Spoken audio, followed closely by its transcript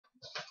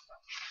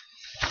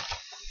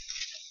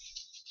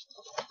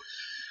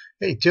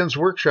Hey, Tim's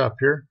Workshop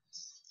here.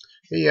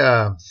 Hey,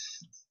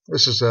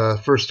 this is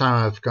the first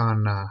time I've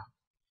gone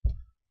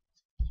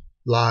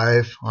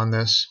live on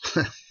this.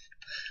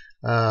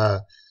 uh,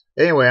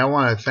 anyway, I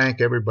want to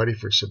thank everybody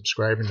for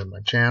subscribing to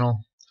my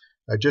channel.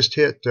 I just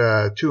hit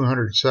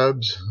 200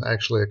 subs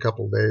actually a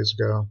couple days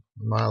ago.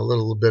 I'm a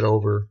little bit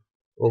over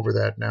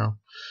that now.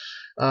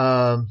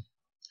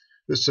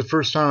 This is the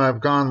first time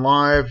I've gone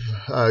live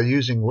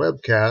using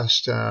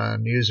webcast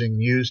and using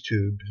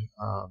YouTube.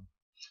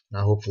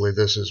 Now, hopefully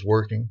this is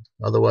working.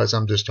 Otherwise,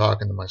 I'm just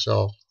talking to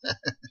myself,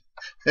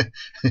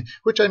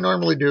 which I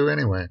normally do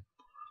anyway.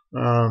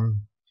 I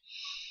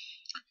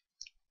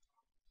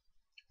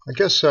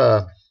guess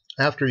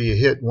after you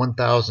hit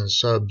 1,000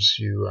 subs,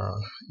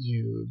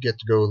 you get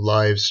to go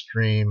live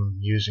stream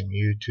using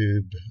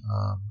YouTube.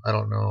 I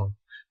don't know,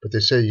 but they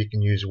say you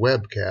can use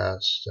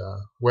webcast,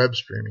 web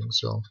streaming.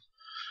 So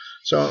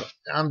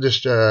I'm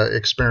just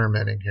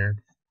experimenting here.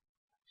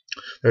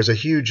 There's a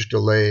huge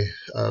delay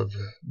of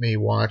me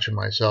watching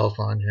myself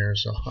on here,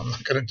 so I'm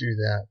not going to do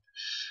that.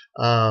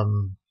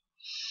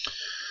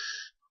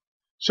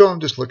 So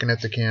I'm just looking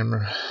at the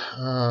camera.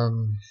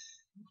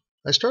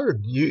 I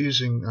started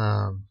doing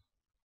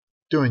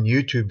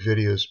YouTube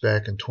videos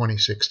back in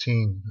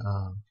 2016.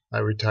 I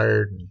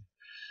retired in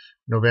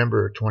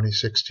November of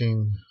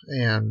 2016,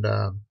 and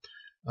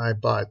I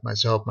bought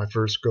myself my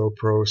first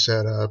GoPro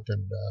setup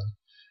and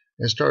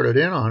started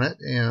in on it,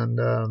 and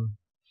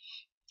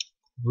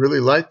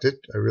really liked it.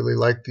 I really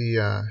liked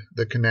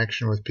the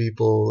connection with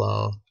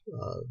people.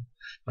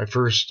 My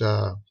first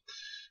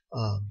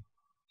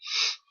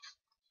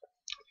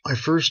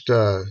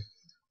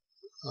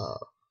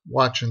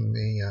watching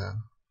the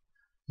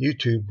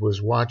YouTube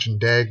was watching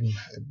Dangar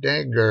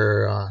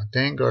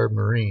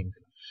Marine,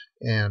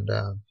 and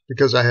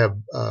because I have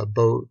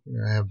boat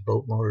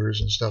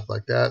motors and stuff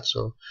like that,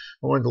 so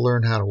I wanted to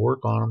learn how to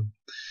work on them,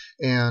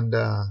 and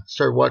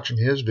started watching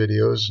his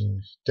videos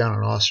and down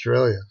in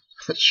Australia.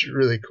 It's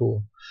really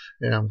cool,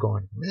 and I'm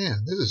going,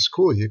 man, this is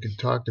cool. You can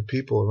talk to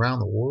people around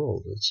the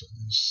world. This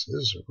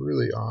is a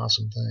really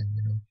awesome thing,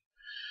 you know.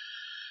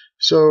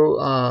 So,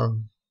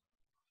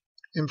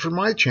 and for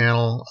my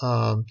channel,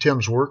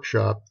 Tim's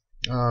Workshop,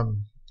 I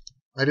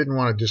didn't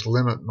want to just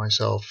limit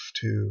myself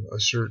to a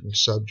certain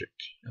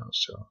subject, you know.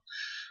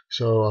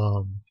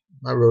 So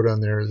I wrote on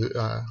there that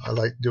I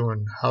like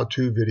doing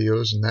how-to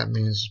videos, and that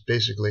means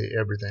basically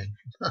everything.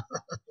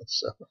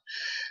 So,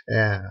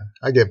 yeah,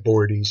 I get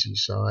bored easy,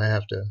 so I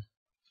have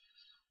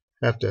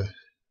to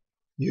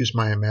use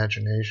my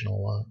imagination a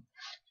lot.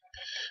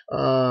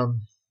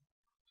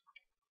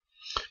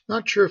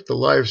 Not sure if the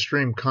live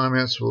stream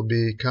comments will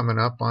be coming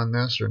up on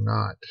this or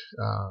not.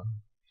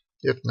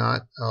 If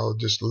not, I'll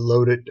just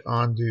load it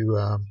onto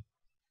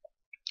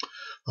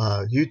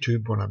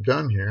YouTube when I'm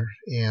done here,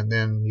 and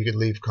then you can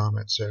leave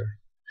comments there,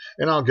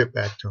 and I'll get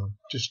back to them.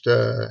 Just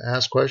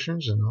ask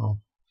questions, and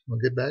I'll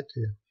get back to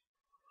you.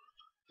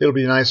 It'll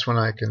be nice when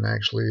I can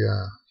actually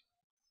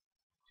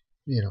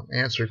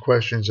answer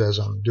questions as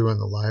I'm doing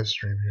the live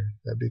stream here.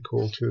 That'd be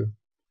cool too.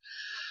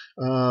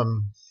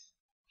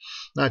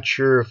 Not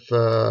sure if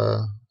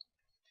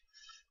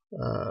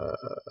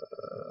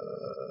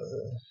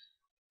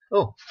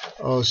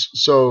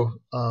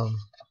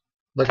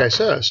like I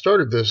said, I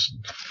started this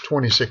in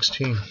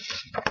 2016,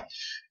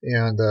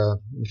 and the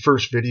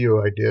first video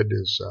I did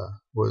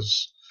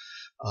was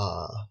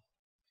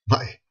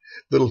my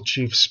little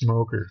Chief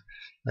Smoker.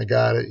 I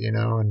got it, you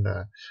know, and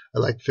I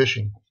like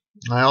fishing.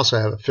 I also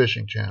have a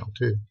fishing channel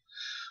too,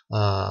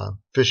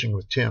 Fishing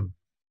with Tim.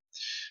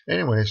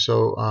 Anyway,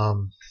 so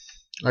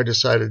I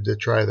decided to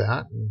try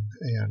that,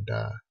 and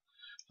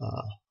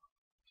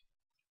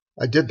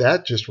I did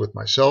that just with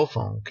my cell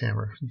phone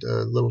camera,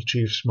 the little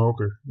Chief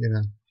Smoker, you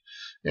know,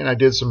 and I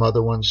did some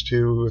other ones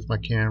too with my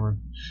camera.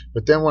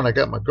 But then when I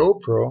got my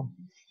GoPro,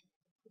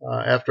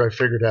 after I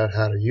figured out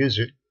how to use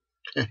it,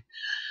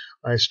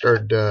 I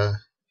started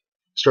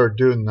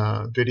doing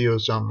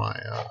videos on my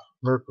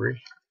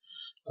Mercury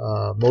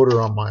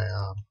motor on my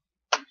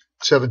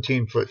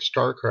 17-foot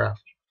Starcraft,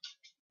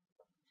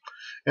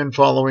 and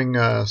following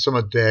some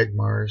of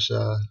Dagmar's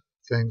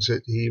things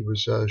that he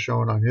was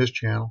showing on his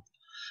channel.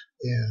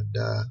 And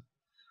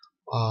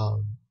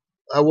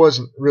I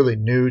wasn't really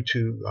new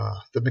to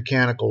the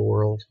mechanical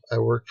world. I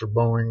worked for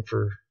Boeing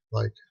for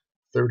like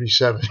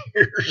 37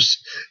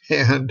 years,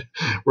 and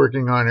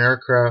working on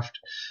aircraft,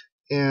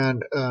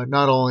 and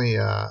not only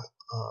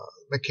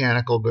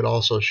mechanical but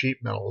also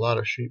sheet metal, a lot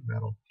of sheet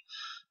metal,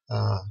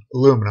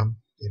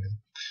 aluminum, you know.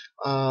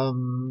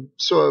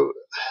 So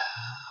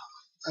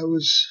I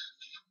was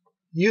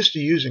used to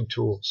using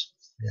tools,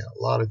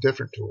 a lot of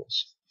different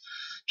tools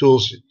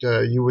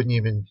that you wouldn't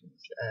even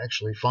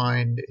actually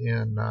find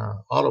in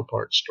auto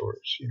parts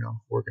stores. You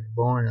know, working at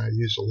Boeing, I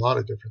used a lot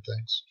of different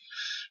things.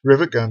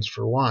 Rivet guns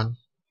for one,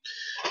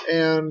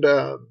 and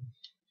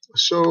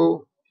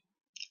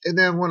and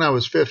then when I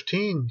was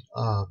 15,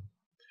 I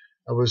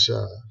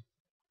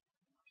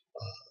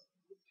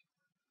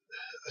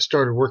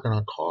started working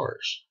on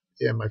cars.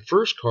 And my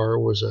first car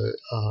was a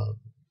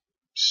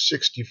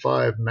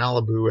 65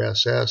 Malibu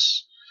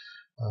SS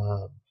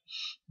uh,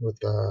 with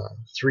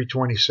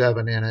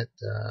 327 in it.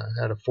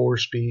 Had a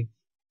 4-speed,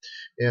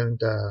 and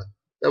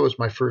that was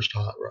my first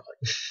hot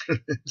rod.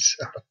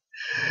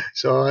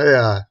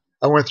 so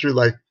I went through,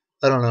 like,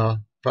 I don't know,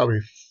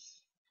 probably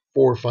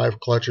 4 or 5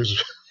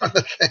 clutches on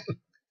the thing.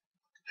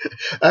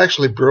 I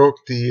actually broke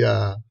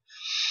the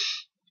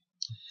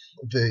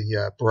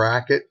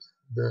bracket,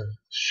 the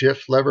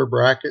shift lever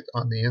bracket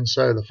on the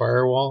inside of the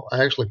firewall.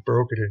 I actually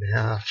broke it in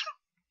half,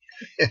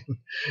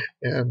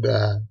 and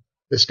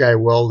this guy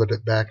welded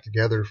it back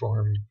together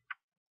for me.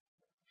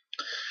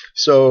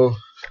 So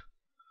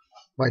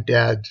my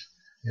dad,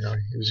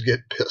 he was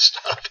getting pissed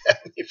off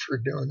at me for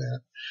doing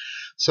that.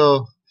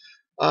 So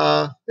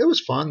it was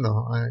fun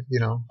though. I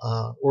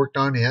worked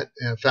on it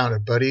and found a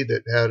buddy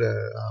that had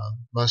a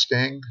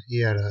Mustang.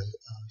 He had a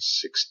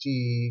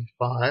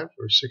 65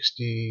 or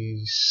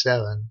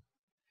 67.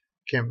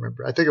 Can't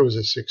remember. I think it was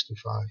a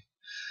 65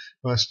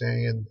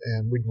 Mustang,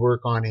 and we'd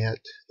work on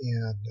it,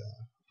 and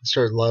I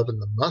started loving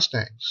the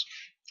Mustangs.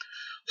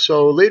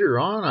 So later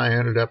on, I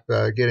ended up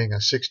getting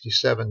a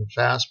 67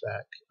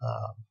 fastback.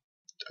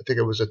 I think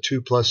it was a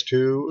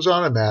 2+2. It was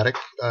automatic,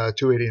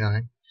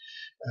 289,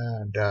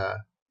 and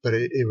but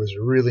it was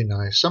really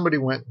nice. Somebody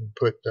went and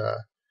put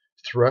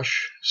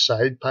thrush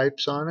side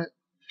pipes on it,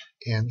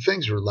 and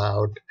things were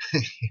loud.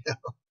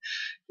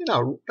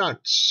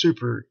 Not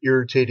super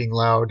irritating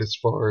loud as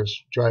far as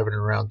driving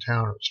around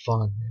town. It was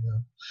fun,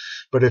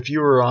 But if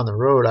you were on the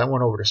road, I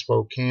went over to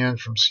Spokane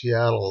from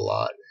Seattle a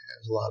lot.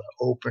 There's a lot of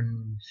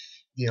open,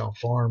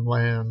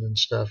 farmland and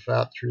stuff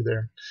out through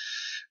there.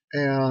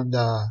 And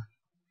I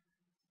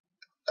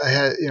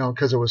had,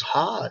 because it was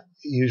hot,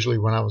 usually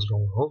when I was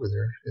going over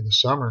there in the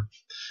summer,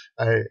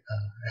 I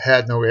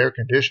had no air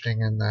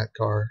conditioning in that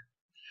car.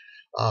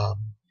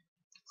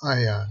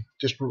 I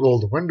just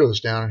rolled the windows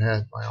down and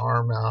had my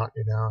arm out,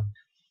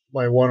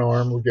 My one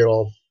arm would get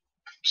all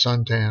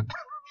suntan,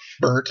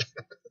 burnt,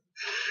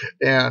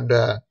 and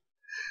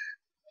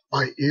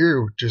my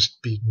ear would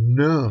just be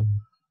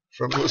numb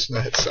from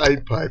listening to that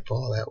side pipe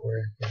all that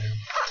way.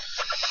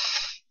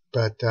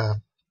 But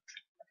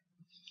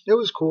it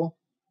was cool.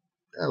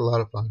 I had a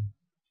lot of fun.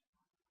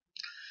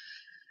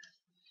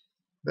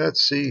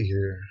 Let's see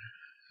here.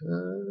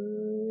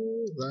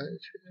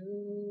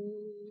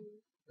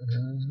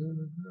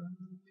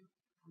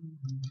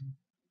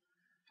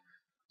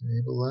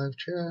 Enable live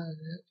chat.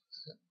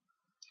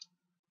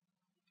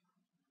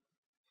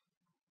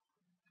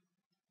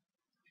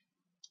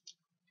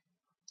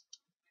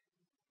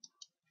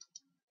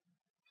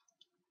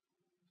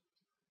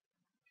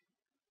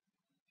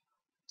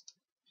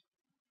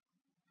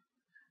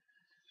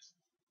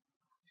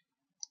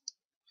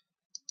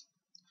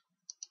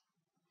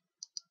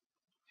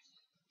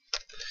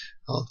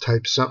 I'll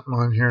type something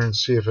on here and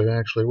see if it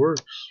actually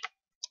works.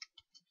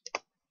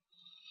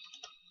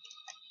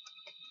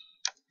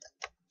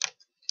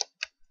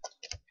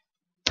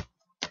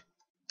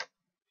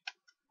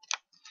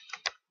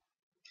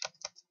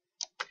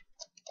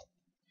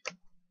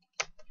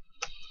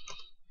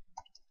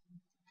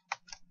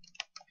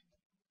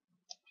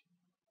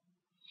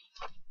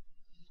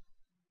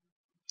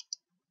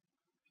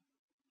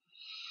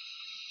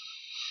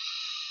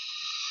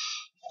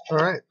 All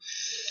right.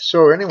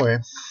 So anyway,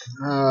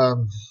 I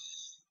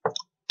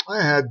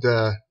had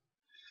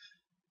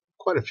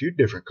quite a few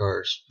different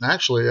cars.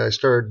 Actually, I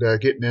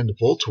started getting into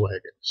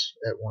Volkswagens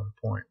at one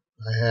point.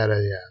 I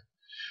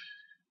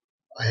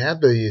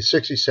had the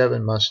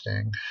 67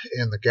 Mustang,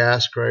 and the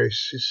gas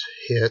crisis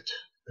hit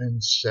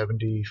in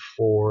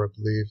 74, I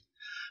believe.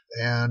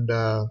 And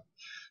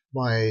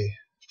my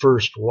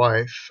first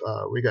wife,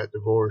 we got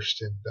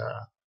divorced, and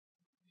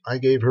I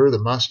gave her the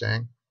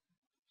Mustang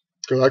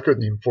because I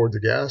couldn't even afford the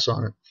gas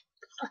on it,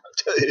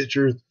 to tell you the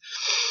truth.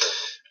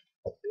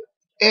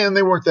 And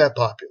they weren't that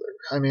popular.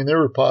 I mean, they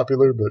were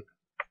popular, but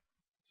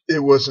it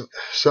wasn't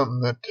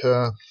something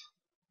that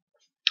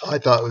I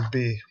thought would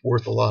be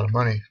worth a lot of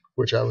money,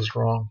 which I was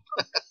wrong.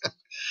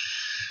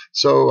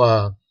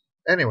 So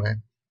anyway,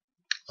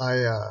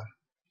 I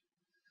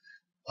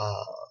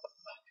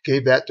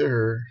gave that to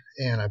her,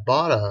 and I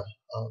bought a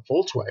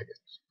Volkswagen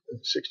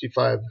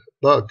 65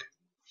 Bug.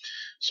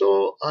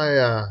 So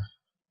I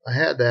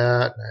had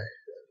that, and I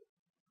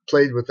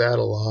played with that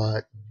a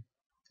lot.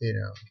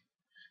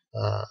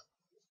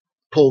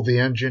 Pulled the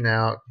engine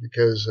out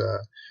because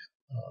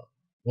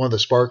one of the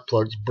spark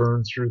plugs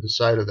burned through the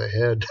side of the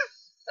head.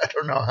 I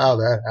don't know how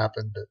that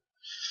happened, but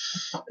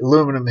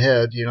aluminum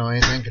head,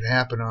 anything can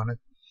happen on it.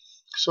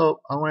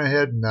 So I went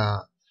ahead and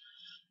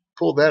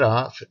pulled that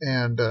off,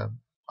 and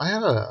I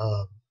had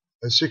a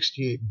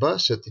 68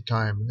 bus at the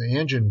time, and the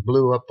engine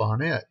blew up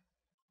on it.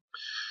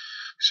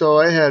 So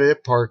I had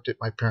it parked at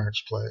my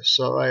parents' place.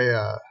 So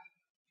I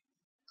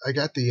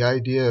got the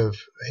idea of,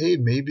 hey,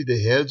 maybe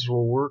the heads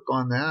will work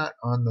on that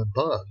on the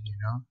Bug,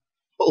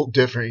 Whole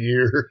different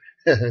year.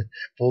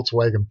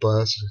 Volkswagen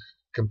bus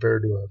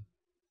compared to a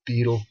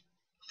Beetle.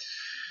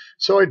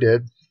 So I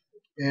did,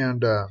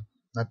 and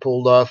I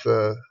pulled off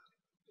the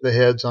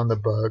heads on the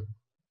Bug,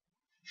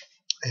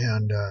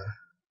 and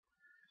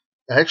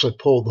I actually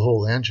pulled the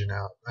whole engine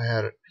out. I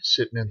had it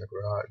sitting in the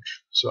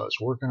garage, so I was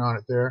working on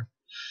it there.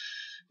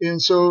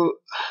 And so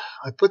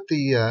I put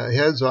the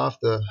heads off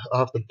the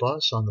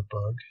bus on the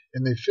bug,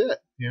 and they fit.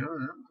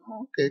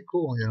 Okay,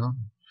 cool.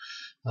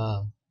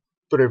 Uh,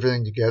 put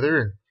everything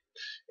together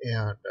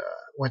and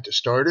went to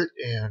start it,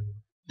 and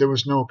there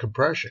was no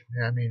compression.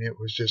 I mean, it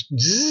was just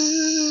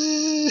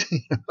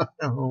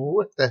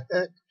what the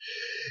heck?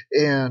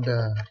 And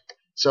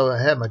so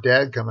I had my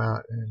dad come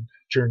out and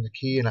turn the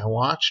key, and I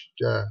watched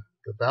the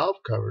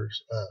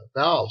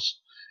valves,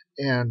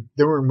 and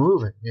they were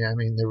moving. Yeah, I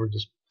mean, they were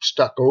just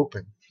stuck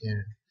open.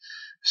 And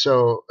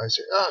so I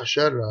said, "Oh,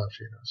 shut it off,"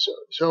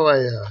 So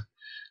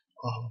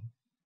um,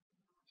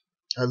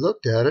 I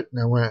looked at it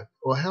and I went,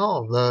 "Well,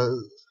 hell,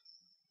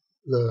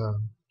 the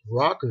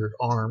rocker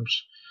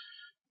arms,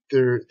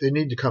 they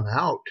need to come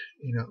out."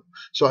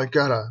 So I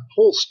got a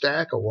whole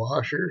stack of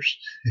washers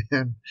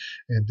and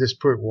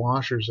just put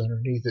washers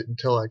underneath it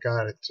until I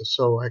got it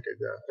so I could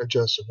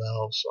adjust the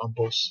valves on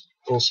both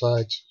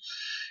sides.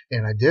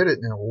 And I did it,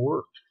 and it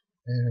worked,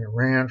 and it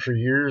ran for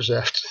years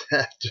after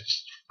that,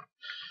 just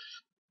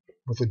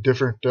with a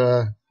different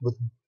with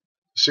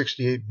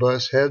 68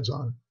 bus heads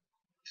on it.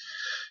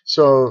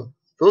 So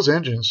those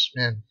engines,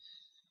 man,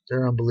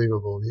 they're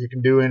unbelievable. You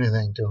can do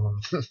anything to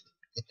them.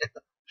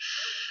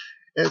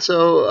 And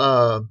so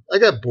I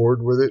got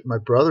bored with it. My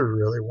brother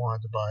really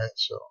wanted to buy it,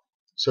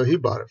 so he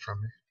bought it from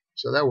me.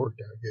 So that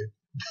worked out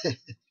good.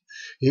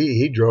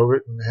 He drove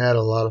it and had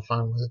a lot of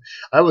fun with it.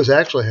 I was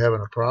actually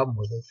having a problem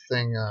with the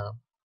thing.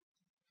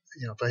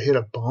 If I hit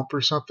a bump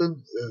or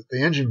something,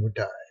 the engine would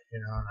die.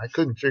 And I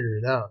couldn't figure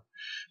it out.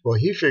 Well,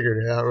 he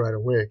figured it out right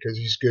away because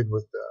he's good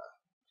with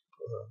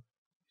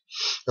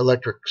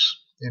electrics.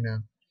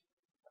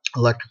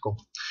 Electrical.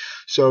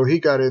 So he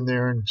got in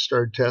there and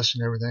started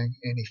testing everything,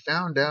 and he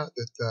found out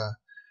that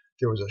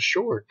there was a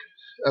short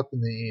up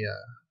in the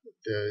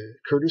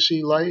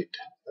courtesy light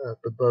up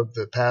above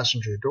the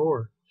passenger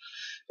door.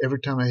 Every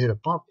time I hit a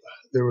bump,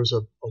 there was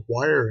a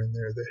wire in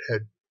there that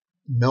had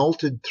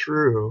melted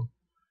through,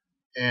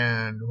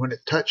 and when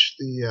it touched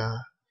the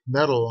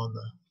metal on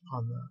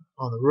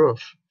the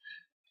roof,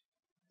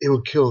 it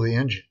would kill the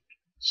engine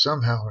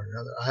somehow or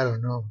another. I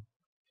don't know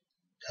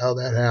how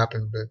that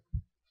happened, but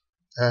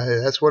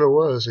that's what it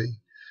was. He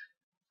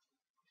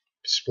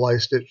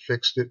spliced it,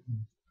 fixed it,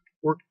 and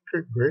worked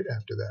great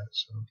after that.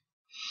 So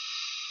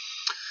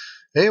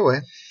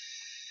anyway,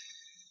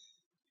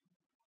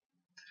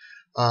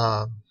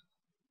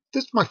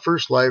 this is my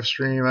first live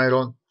stream. I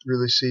don't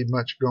really see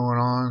much going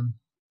on.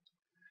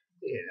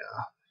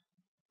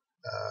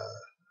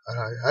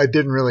 I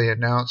didn't really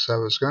announce I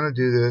was going to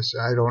do this.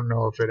 I don't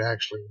know if it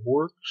actually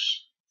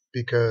works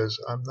because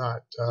I'm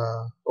not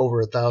over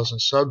 1,000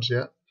 subs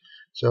yet.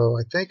 So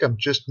I think I'm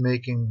just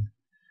making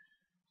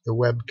the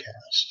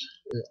webcast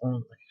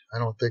only. I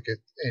don't think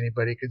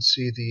anybody could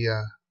see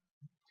the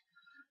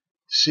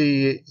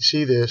see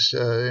this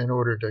in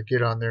order to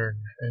get on there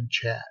and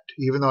chat.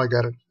 Even though I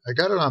got it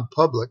on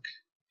public,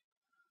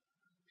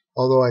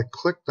 although I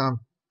clicked on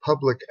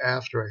public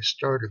after I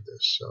started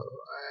this, so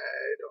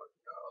I don't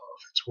know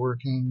if it's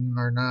working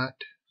or not.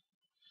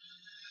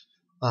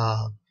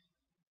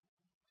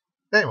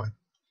 Anyway,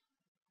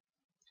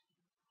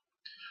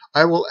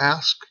 I will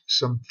ask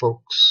some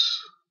folks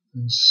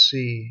and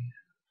see.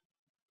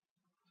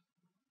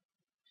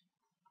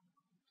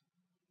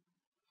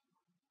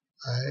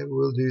 I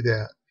will do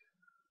that.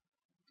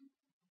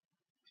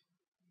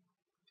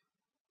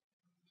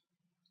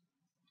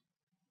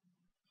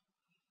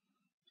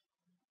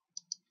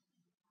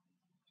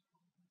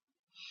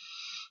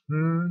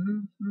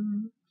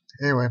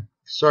 Anyway,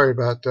 sorry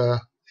about the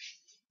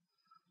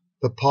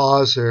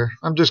pause there.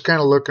 I'm just kind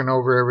of looking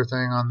over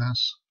everything on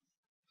this.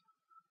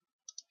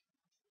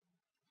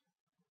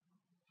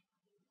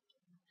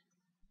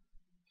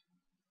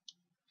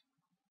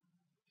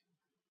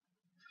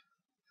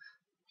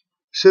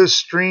 It says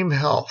stream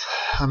health.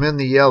 I'm in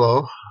the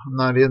yellow. I'm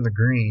not in the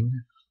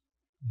green,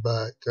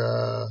 but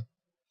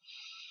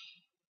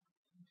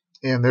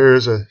and there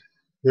is a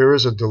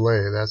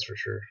delay, that's for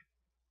sure.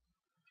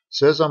 It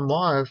says I'm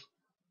live,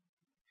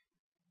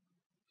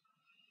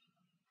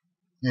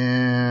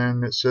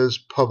 and it says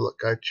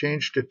public. I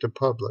changed it to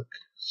public,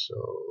 so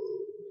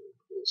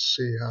we'll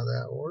see how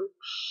that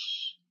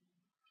works.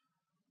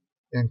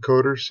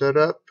 Encoder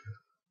setup,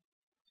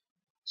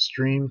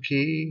 stream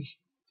key.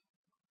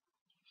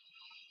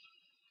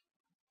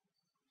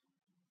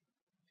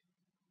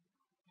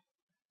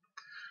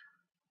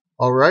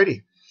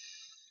 Alrighty.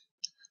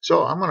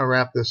 So I'm going to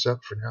wrap this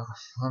up for now.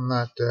 I'm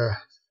not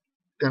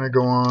going to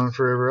go on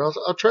forever.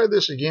 I'll try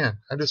this again.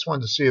 I just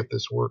wanted to see if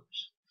this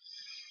works.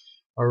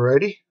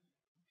 Alrighty.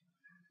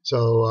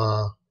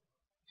 So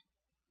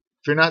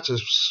if you're not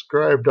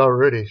subscribed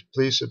already,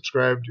 please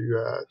subscribe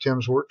to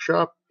Tim's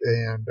Workshop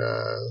and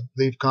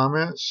leave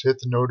comments, hit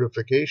the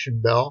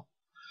notification bell,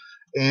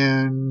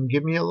 and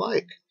give me a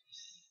like.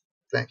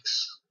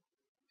 Thanks.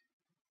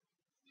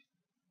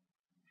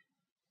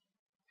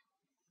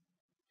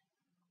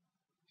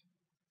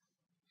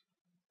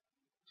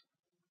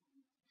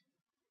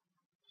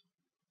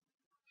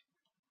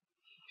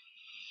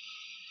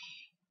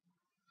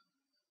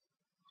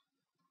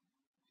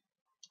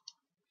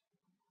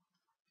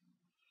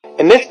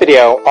 In this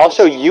video, I'll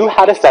show you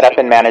how to set up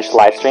and manage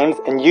live streams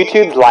in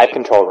YouTube's Live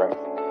Control Room.